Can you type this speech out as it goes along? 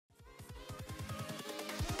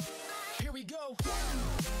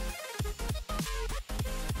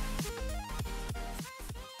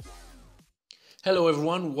Hello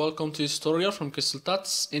everyone, welcome to this tutorial from Crystal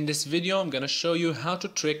Tuts. In this video I'm gonna show you how to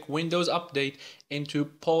trick Windows Update into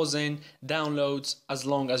pausing downloads as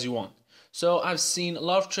long as you want. So I've seen a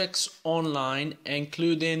lot of tricks online,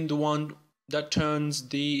 including the one that turns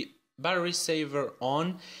the battery saver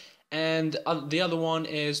on, and the other one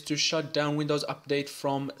is to shut down Windows Update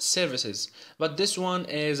from services. But this one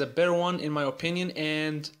is a better one in my opinion,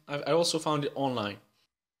 and I also found it online.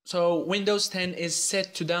 So Windows 10 is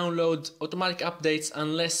set to download automatic updates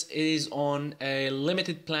unless it is on a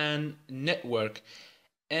limited plan network,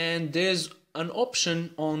 and there's an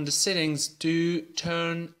option on the settings to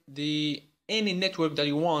turn any network that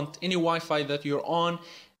you want, any Wi-Fi that you're on,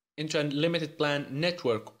 into a limited plan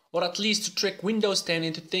network, or at least to trick Windows 10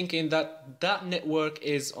 into thinking that that network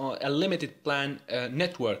is a limited plan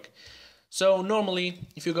network. So normally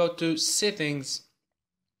if you go to settings,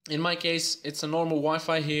 in my case it's a normal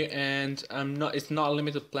Wi-Fi here, and it's not a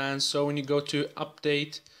limited plan. So when you go to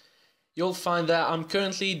update, you'll find that I'm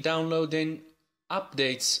currently downloading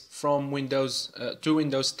updates from Windows to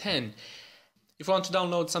Windows 10. If you want to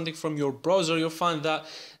download something from your browser, you'll find that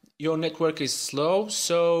your network is slow,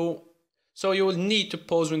 so you will need to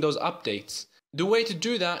pause Windows updates. The way to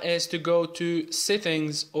do that is to go to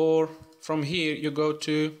settings, or from here you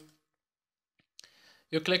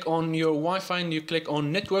click on your Wi-Fi and you click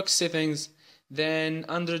on network settings. Then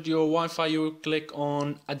under your Wi-Fi you will click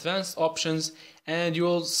on advanced options, and you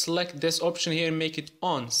will select this option here and make it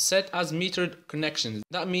on, set as metered connections.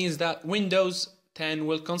 That means that Windows 10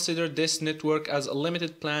 will consider this network as a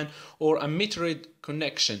limited plan or a metered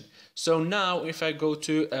connection. So now if I go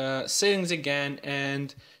to settings again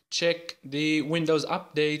and check the Windows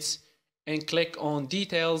updates and click on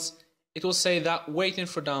details, it will say that waiting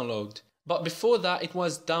for download. But before that it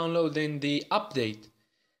was downloading the update.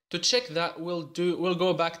 To check that, we'll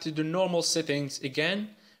go back to the normal settings again.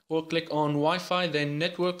 We'll click on Wi-Fi, then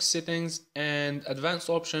network settings and advanced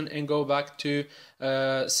option, and go back to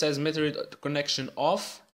says metered connection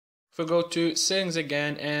off. If we go to settings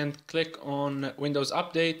again and click on Windows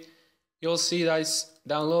Update, you'll see that it's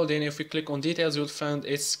downloading. If we click on details, you'll find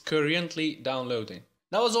it's currently downloading.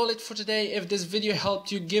 That was all it for today. If this video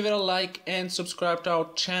helped you, give it a like and subscribe to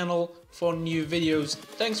our channel for new videos.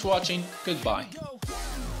 Thanks for watching. Goodbye.